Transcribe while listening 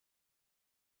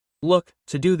Look,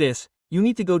 to do this, you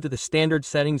need to go to the standard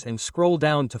settings and scroll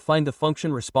down to find the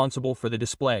function responsible for the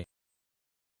display.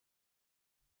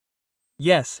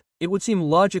 Yes, it would seem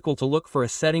logical to look for a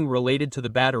setting related to the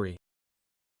battery.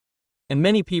 And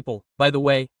many people, by the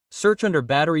way, search under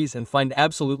batteries and find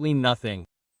absolutely nothing.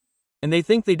 And they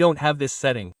think they don't have this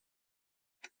setting.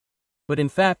 But in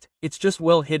fact, it's just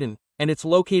well hidden, and it's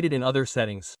located in other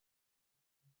settings.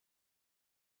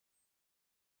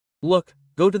 Look,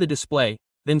 go to the display,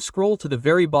 then scroll to the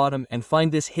very bottom and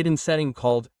find this hidden setting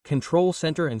called Control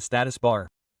Center and Status Bar.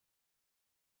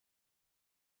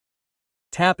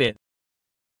 Tap it.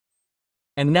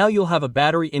 And now you'll have a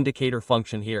battery indicator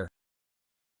function here.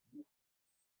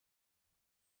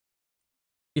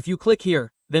 If you click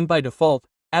here, then by default,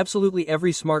 absolutely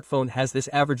every smartphone has this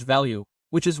average value,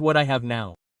 which is what I have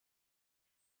now.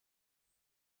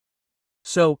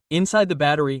 So, inside the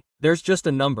battery, there's just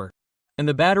a number. And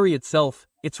the battery itself,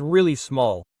 it's really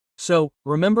small. So,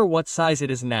 remember what size it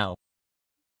is now.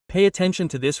 Pay attention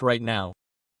to this right now.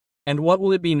 And what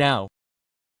will it be now?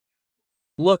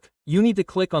 Look, you need to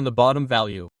click on the bottom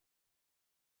value.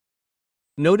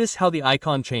 Notice how the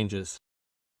icon changes.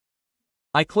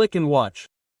 I click and watch.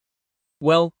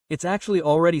 Well, it's actually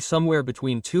already somewhere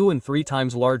between 2 and 3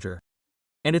 times larger.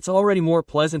 And it's already more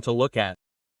pleasant to look at.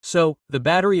 So, the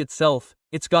battery itself,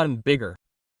 it's gotten bigger.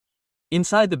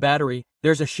 Inside the battery,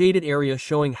 there's a shaded area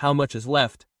showing how much is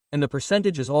left, and the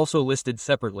percentage is also listed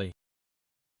separately.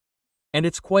 And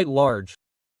it's quite large.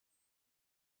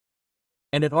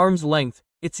 And at arm's length,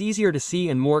 it's easier to see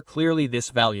and more clearly this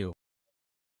value.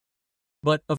 But, of